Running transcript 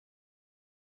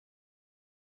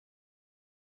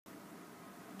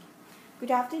Good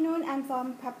afternoon. I'm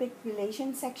from Public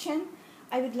Relations section.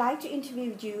 I would like to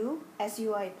interview you as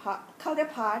you are a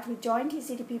counterpart who joined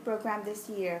TCTP program this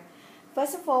year.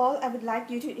 First of all, I would like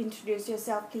you to introduce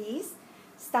yourself, please.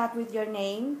 Start with your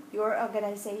name, your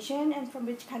organization, and from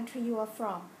which country you are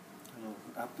from. Hello,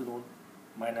 good afternoon.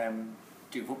 My name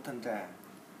is Trieu Phuc Than Tra.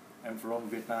 I'm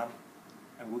from Vietnam.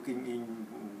 I'm working in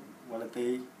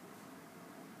quality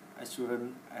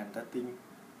assurance and testing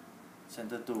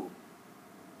center 2.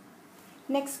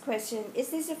 Next question.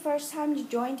 Is this the first time you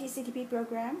joined TCTP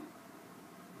program?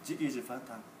 This is the first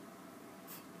time.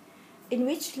 In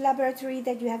which laboratory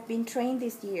that you have been trained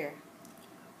this year?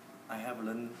 I have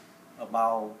learned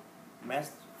about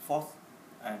mass force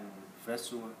and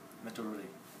pressure methodology.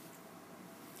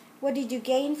 What did you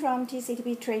gain from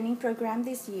TCTP training program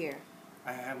this year?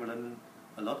 I have learned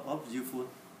a lot of useful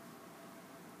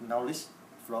knowledge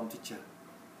from teacher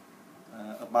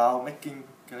about making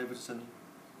calibration,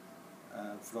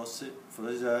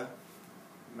 pressure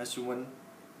measurement,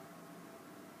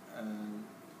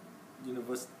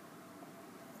 universe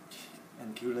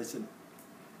and calculation.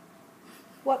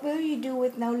 What will you do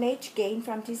with knowledge gained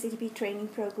from TCTP training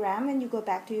program when you go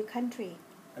back to your country?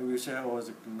 I will share all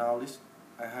the knowledge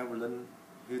I have learned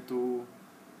here to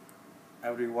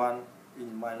everyone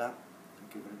in my lab.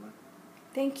 Thank you very much.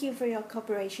 Thank you for your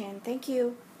cooperation. Thank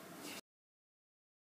you.